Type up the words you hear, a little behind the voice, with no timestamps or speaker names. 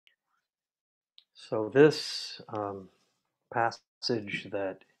So, this passage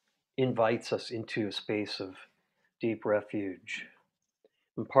that invites us into a space of deep refuge,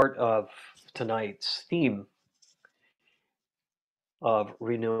 and part of tonight's theme of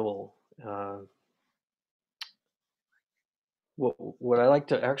renewal, uh, what I like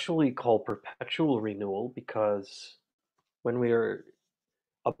to actually call perpetual renewal, because when we are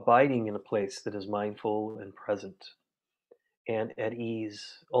abiding in a place that is mindful and present and at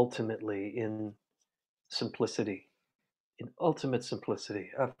ease, ultimately simplicity, in ultimate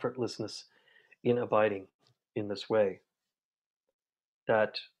simplicity, effortlessness in abiding in this way,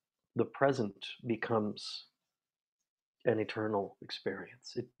 that the present becomes an eternal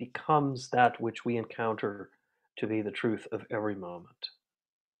experience. It becomes that which we encounter to be the truth of every moment,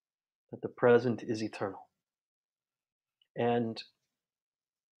 that the present is eternal. And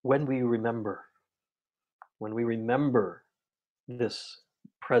when we remember, when we remember this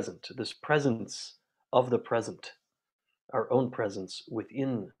this presence of the present, our own presence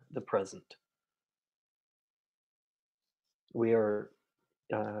within the present, we are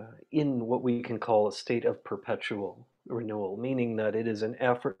in what we can call a state of perpetual renewal, meaning that it is an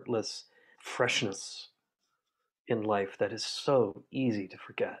effortless freshness in life that is so easy to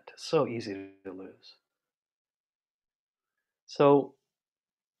forget, so easy to lose. So,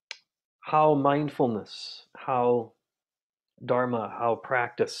 how mindfulness, how Dharma, how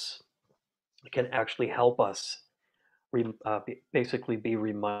practice can actually help us basically be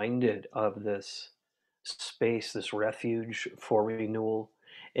reminded of this space, this refuge for renewal.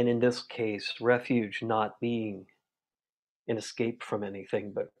 And in this case, refuge not being an escape from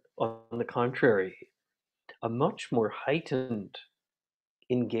anything, but on the contrary, a much more heightened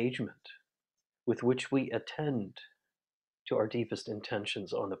engagement with which we attend to our deepest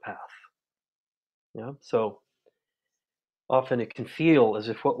intentions on the path. Yeah. So often it can feel as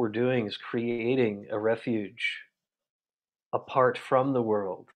if what we're doing is creating a refuge apart from the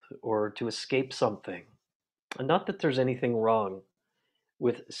world or to escape something. And not that there's anything wrong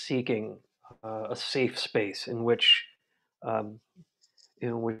with seeking a safe space um,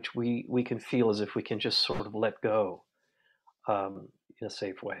 in which we can feel as if we can just sort of let go in a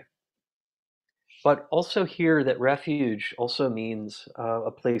safe way. But also here that refuge also means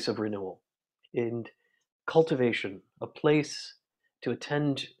a place of renewal and cultivation, a place to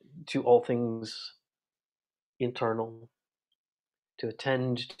attend to all things internal, to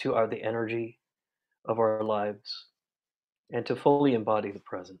attend to the energy of our lives, and to fully embody the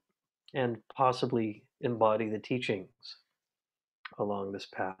present and possibly embody the teachings along this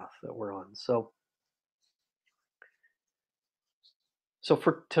path that we're on. So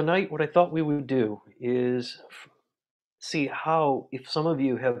for tonight, what I thought we would do is see how, if some of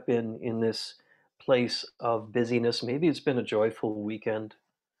you have been in this place of busyness, maybe it's been a joyful weekend,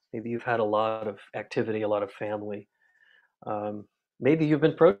 maybe you've had a lot of activity, a lot of family, um, maybe you've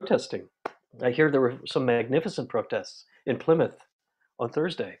been protesting. I hear there were some magnificent protests in Plymouth on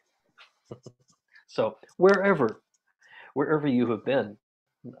Thursday. So wherever you have been,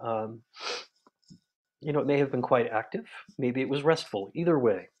 um, it may have been quite active. Maybe it was restful. Either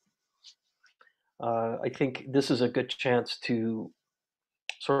way, I think this is a good chance to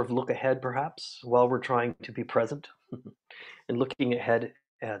sort of look ahead, perhaps, while we're trying to be present, and looking ahead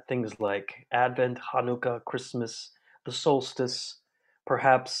at things like Advent, Hanukkah, Christmas, the solstice,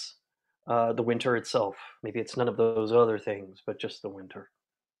 perhaps the winter itself. Maybe it's none of those other things, but just the winter.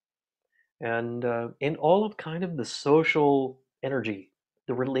 And all of kind of the social energy,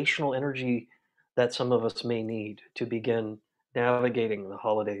 the relational energy that some of us may need to begin navigating the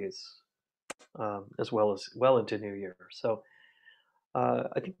holidays, as well into New Year. So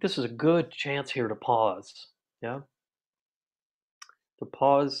I think this is a good chance here to pause, yeah, to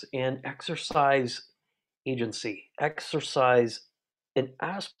pause and exercise agency, exercise an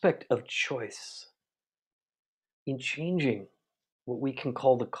aspect of choice in changing what we can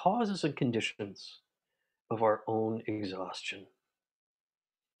call the causes and conditions of our own exhaustion.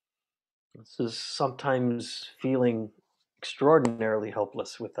 This is sometimes feeling extraordinarily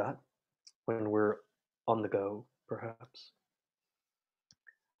helpless with that when we're on the go, perhaps.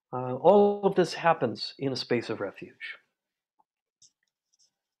 All of this happens in a space of refuge.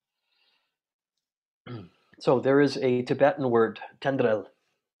 So there is a Tibetan word, tendrel,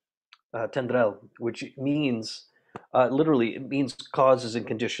 which means literally it means causes and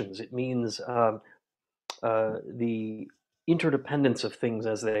conditions. It means the interdependence of things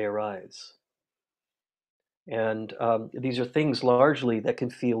as they arise. And these are things largely that can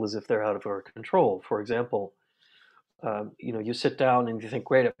feel as if they're out of our control. For example, you sit down and you think,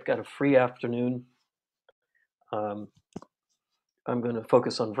 great, I've got a free afternoon. Um, I'm going to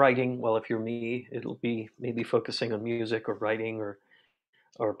focus on writing. Well, if you're me, it'll be maybe focusing on music or writing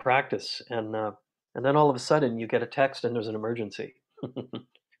or practice. And then all of a sudden you get a text and there's an emergency.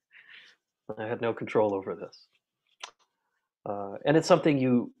 I had no control over this. And it's something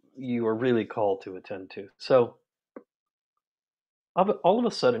you are really called to attend to. So all of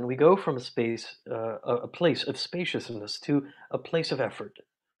a sudden, we go from a space, a place of spaciousness to a place of effort,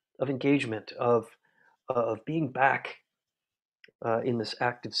 of engagement, of being back in this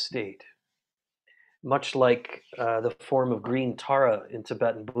active state. Much like the form of green Tara in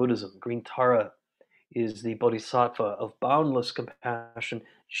Tibetan Buddhism. Green Tara is the bodhisattva of boundless compassion.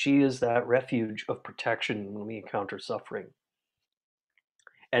 She is that refuge of protection when we encounter suffering.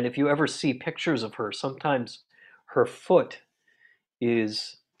 And if you ever see pictures of her, sometimes her foot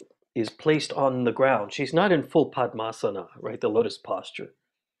is is placed on the ground. She's not in full Padmasana, right, the lotus posture,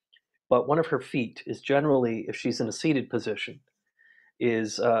 but one of her feet is generally, if she's in a seated position,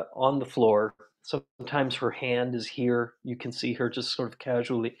 is on the floor. Sometimes her hand is here. You can see her just sort of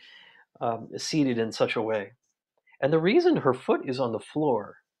casually seated in such a way. And the reason her foot is on the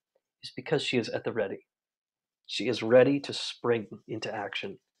floor is because she is at the ready. She is ready to spring into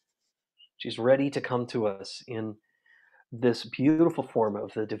action. She's ready to come to us in this beautiful form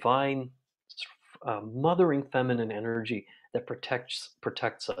of the divine mothering feminine energy that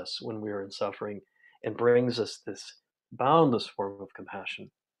protects us when we are in suffering and brings us this boundless form of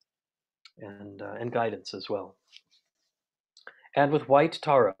compassion and guidance as well. And with white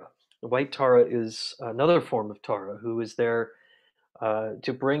Tara is another form of Tara who is there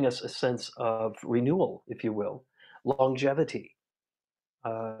to bring us a sense of renewal, if you will, longevity.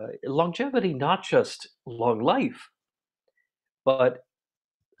 Longevity, not just long life, but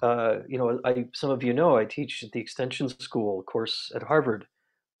some of you know I teach at the Extension School course at Harvard,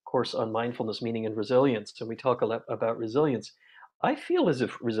 course on mindfulness, meaning, and resilience, and we talk a lot about resilience. I feel as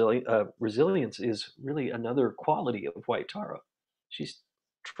if resilience is really another quality of White Tara. She's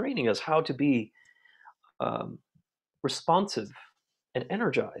training us how to be um, responsive and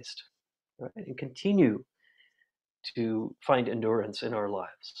energized, right? And continue to find endurance in our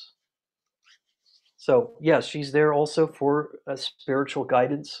lives. So, yes, she's there also for spiritual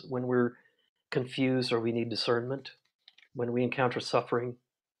guidance when we're confused or we need discernment, when we encounter suffering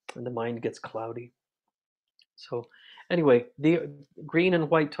and the mind gets cloudy. So, anyway, the green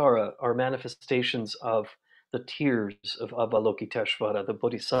and white Tara are manifestations of the tears of Avalokiteshvara, the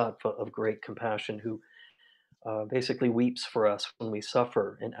bodhisattva of great compassion, who basically weeps for us when we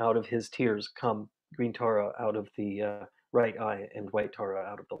suffer, and out of his tears come green Tara out of the right eye and white Tara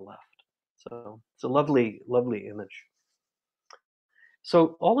out of the left. So it's a lovely, lovely image.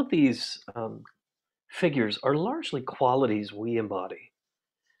 So all of these figures are largely qualities we embody.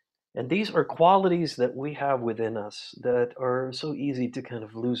 And these are qualities that we have within us that are so easy to kind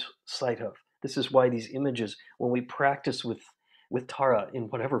of lose sight of. This is why these images, when we practice with Tara in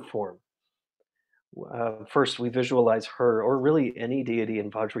whatever form, first we visualize her, or really any deity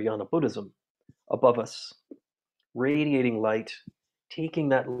in Vajrayana Buddhism, above us, radiating light, taking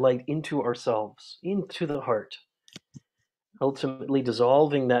that light into ourselves, into the heart, ultimately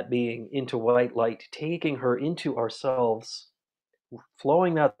dissolving that being into white light, taking her into ourselves,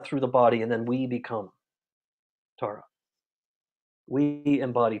 flowing that through the body, and then we become Tara. We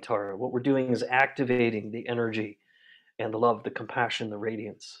embody Tara. What we're doing is activating the energy and the love, the compassion, the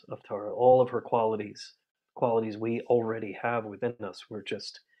radiance of Tara, all of her qualities we already have within us. We're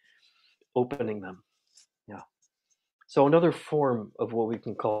just opening them. Yeah. So another form of what we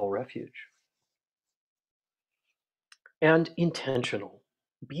can call refuge. And intentional.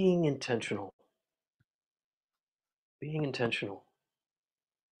 Being intentional. Being intentional.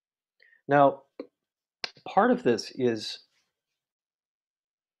 Now, part of this is,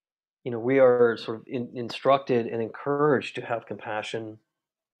 we are sort of instructed and encouraged to have compassion,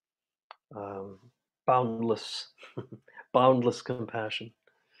 um, boundless, boundless compassion.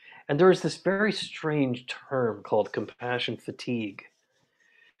 And there is this very strange term called compassion fatigue.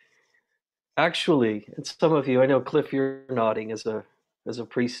 Actually, and some of you, I know Cliff, you're nodding as a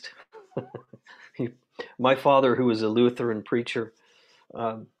priest. My father, who was a Lutheran preacher,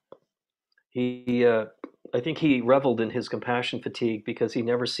 um, he I think he reveled in his compassion fatigue because he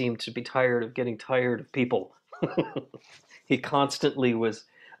never seemed to be tired of getting tired of people. He constantly was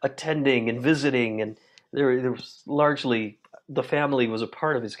attending and visiting, and there was largely the family was a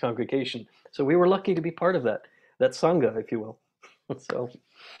part of his congregation. So we were lucky to be part of that sangha, if you will. So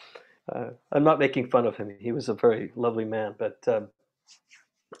I'm not making fun of him. He was a very lovely man, but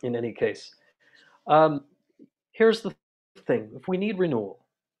in any case, um, here's the thing: if we need renewal,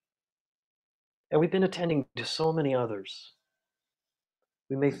 and we've been attending to so many others,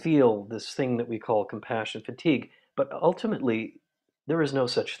 We may feel this thing that we call compassion fatigue, but ultimately, there is no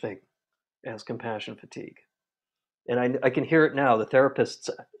such thing as compassion fatigue. And I can hear it now. The therapists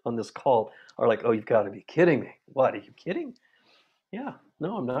on this call are like, oh, you've got to be kidding me. What, are you kidding? Yeah,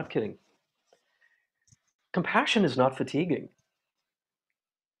 no, I'm not kidding. Compassion is not fatiguing.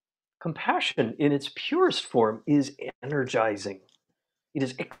 Compassion, in its purest form, is energizing. It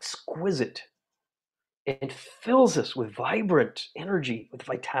is exquisite and fills us with vibrant energy, with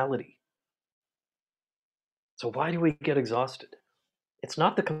vitality. So, why do we get exhausted? It's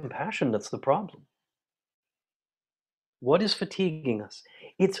not the compassion that's the problem. What is fatiguing us?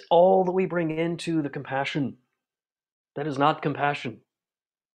 It's all that we bring into the compassion. That is not compassion.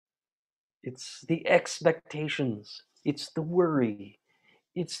 It's the expectations, it's the worry,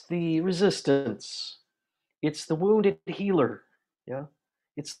 it's the resistance, it's the wounded healer. Yeah.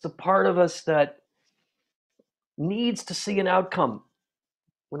 It's the part of us that needs to see an outcome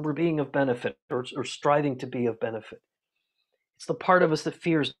when we're being of benefit or striving to be of benefit. It's the part of us that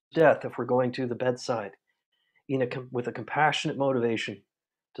fears death if we're going to the bedside with a compassionate motivation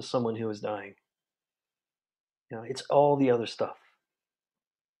to someone who is dying. It's all the other stuff.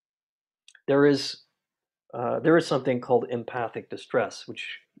 There is there is something called empathic distress,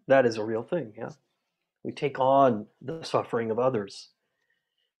 which that is a real thing. Yeah, we take on the suffering of others,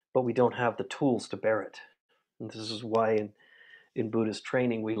 but we don't have the tools to bear it. And this is why in Buddhist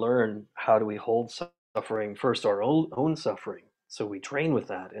training we learn how do we hold suffering first, our own suffering, so we train with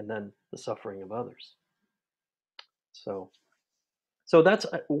that, and then the suffering of others. So so that's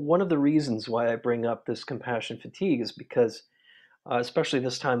one of the reasons why I bring up this compassion fatigue is because, especially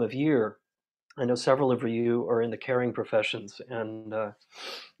this time of year, I know several of you are in the caring professions, and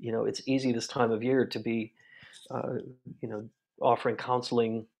it's easy this time of year to be, uh, you know, offering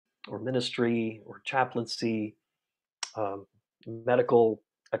counseling or ministry or chaplaincy, um, medical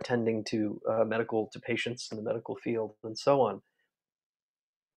attending to medical to patients in the medical field, and so on,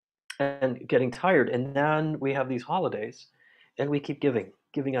 and getting tired. And then we have these holidays, and we keep giving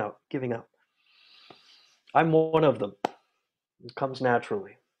out, giving out. I'm one of them. It comes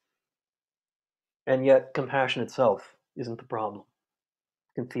naturally, and yet compassion itself isn't the problem.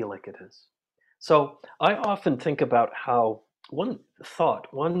 Can feel like it is. So I often think about how one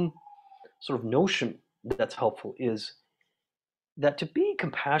sort of notion that's helpful is that to be a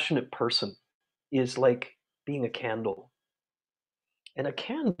compassionate person is like being a candle. And a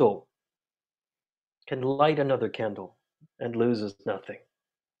candle can light another candle and loses nothing.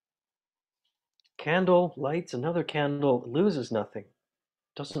 Candle lights another candle, loses nothing,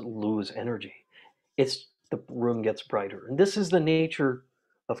 doesn't lose energy. It's the room gets brighter. And this is the nature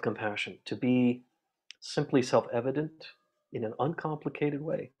of compassion, to be simply self-evident in an uncomplicated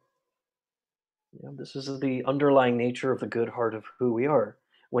way. This is the underlying nature of the good heart of who we are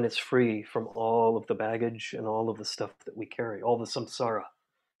when it's free from all of the baggage and all of the stuff that we carry, all the samsara.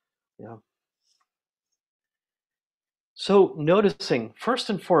 Yeah. So noticing first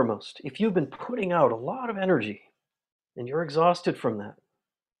and foremost, if you've been putting out a lot of energy and you're exhausted from that,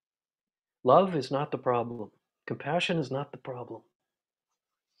 love is not the problem. Compassion is not the problem.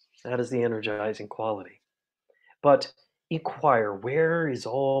 That is the energizing quality. But inquire, where is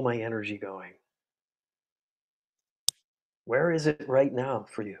all my energy going? Where is it right now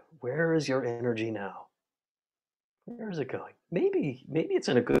for you? Where is your energy now? Where is it going? Maybe it's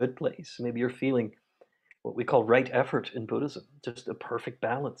in a good place. Maybe you're feeling what we call right effort in Buddhism, just a perfect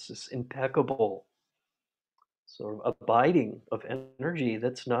balance, this impeccable sort of abiding of energy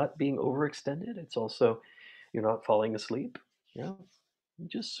that's not being overextended. It's also you're not falling asleep. Yeah,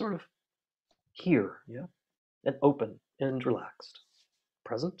 just sort of here. Yeah, and open and relaxed,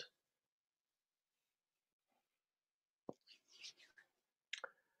 present.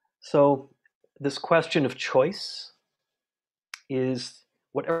 So this question of choice is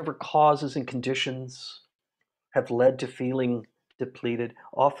whatever causes and conditions have led to feeling depleted.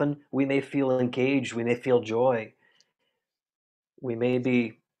 Often we may feel engaged, we may feel joy, we may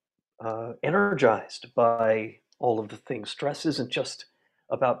be energized by all of the things. Stress isn't just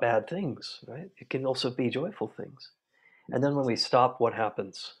about bad things, right? It can also be joyful things. And then when we stop, what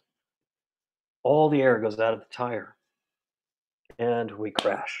happens? All the air goes out of the tire and we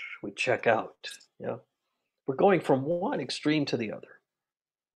crash, we check out. Yeah. We're going from one extreme to the other.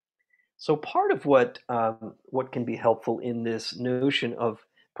 So part of what can be helpful in this notion of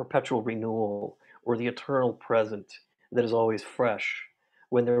perpetual renewal or the eternal present that is always fresh,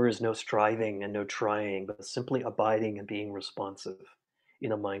 when there is no striving and no trying, but simply abiding and being responsive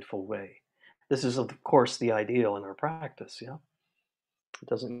in a mindful way. This is, of course, the ideal in our practice. Yeah, it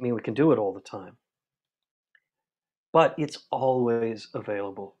doesn't mean we can do it all the time. but it's always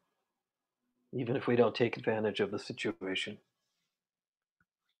available, even if we don't take advantage of the situation.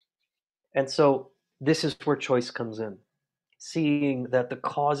 And so this is where choice comes in, seeing that the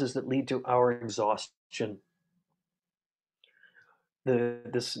causes that lead to our exhaustion,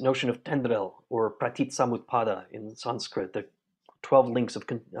 this notion of tendril or pratitsamutpada in Sanskrit, the 12 links of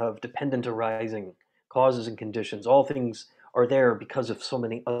dependent arising, causes and conditions, all things are there because of so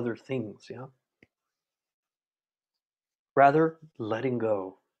many other things. Yeah. Rather, letting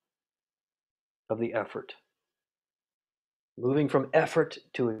go of the effort, moving from effort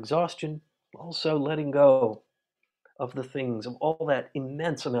to exhaustion, also letting go of the things, of all that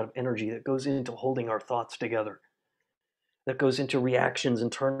immense amount of energy that goes into holding our thoughts together, that goes into reactions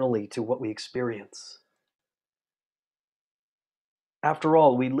internally to what we experience. After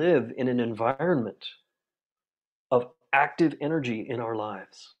all, we live in an environment of active energy in our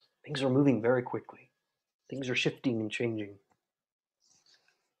lives. Things are moving very quickly, things are shifting and changing.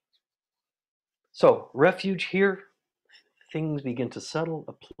 So, refuge here, things begin to settle,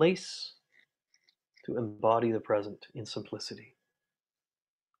 a place to embody the present in simplicity.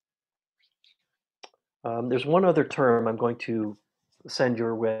 There's one other term I'm going to send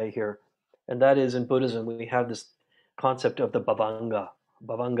your way here, and that is in Buddhism, we have this concept of the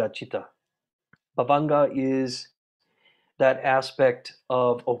bhavanga chitta. Bhavanga is that aspect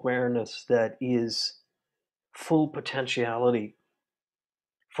of awareness that is full potentiality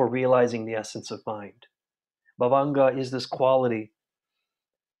for realizing the essence of mind. Bhavanga is this quality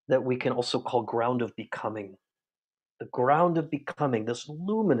that we can also call ground of becoming. The ground of becoming, this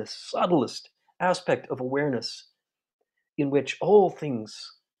luminous, subtlest aspect of awareness in which all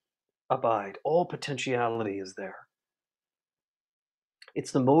things abide, all potentiality is there.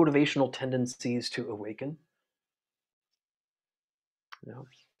 It's the motivational tendencies to awaken, you know,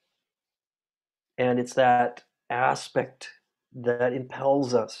 and it's that aspect that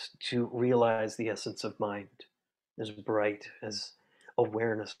impels us to realize the essence of mind as bright, as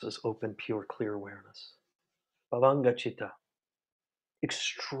awareness, as open, pure, clear awareness. Bhavanga chitta,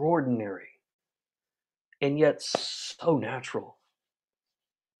 extraordinary, and yet so natural,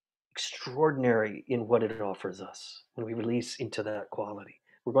 extraordinary in what it offers us when we release into that quality.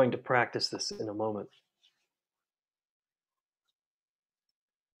 We're going to practice this in a moment.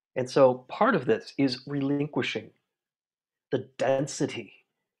 And so part of this is relinquishing the density,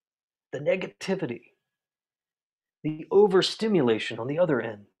 the negativity, the overstimulation on the other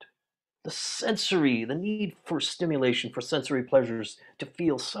end, the sensory, the need for stimulation, for sensory pleasures to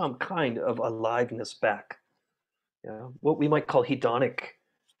feel some kind of aliveness back. What we might call hedonic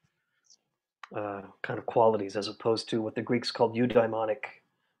kind of qualities, as opposed to what the Greeks called eudaimonic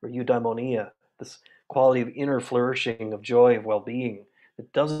or eudaimonia, this quality of inner flourishing, of joy, of well-being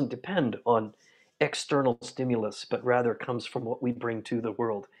that doesn't depend on external stimulus, but rather comes from what we bring to the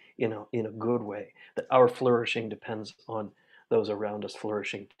world in a good way, that our flourishing depends on those around us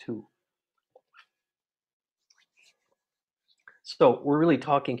flourishing too. So we're really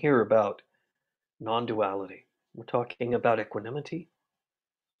talking here about non-duality. We're talking about equanimity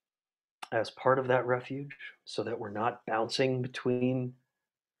as part of that refuge so that we're not bouncing between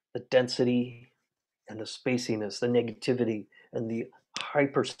the density and the spaciness, the negativity and the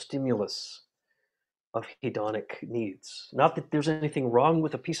hyperstimulus of hedonic needs. Not that there's anything wrong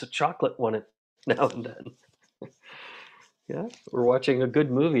with a piece of chocolate one now and then. Yeah, we're watching a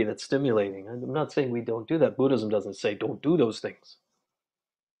good movie that's stimulating. I'm not saying we don't do that. Buddhism doesn't say don't do those things.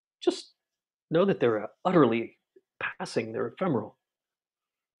 Just know that they're utterly passing, they're ephemeral.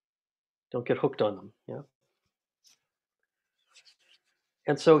 Don't get hooked on them. Yeah.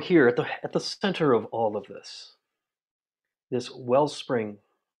 And so here at the center of all of this wellspring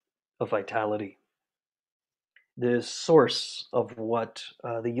of vitality, this source of what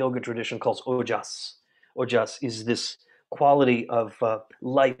the yoga tradition calls ojas. Ojas is this quality of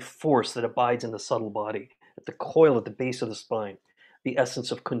life force that abides in the subtle body, at the coil at the base of the spine, the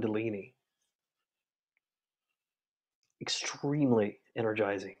essence of kundalini. Extremely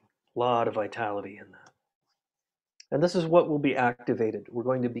energizing, a lot of vitality in that. And this is what will be activated. We're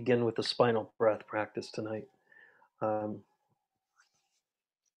going to begin with the spinal breath practice tonight. Um,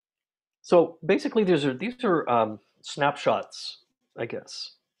 so basically, these are snapshots, I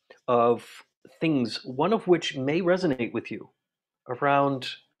guess, of things, one of which may resonate with you around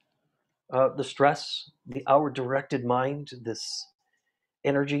the stress, the outward directed mind, this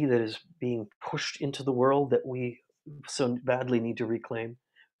energy that is being pushed into the world that we so badly need to reclaim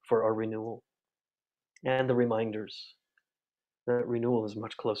for our renewal, and the reminders that renewal is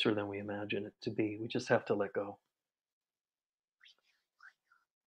much closer than we imagine it to be. We just have to let go.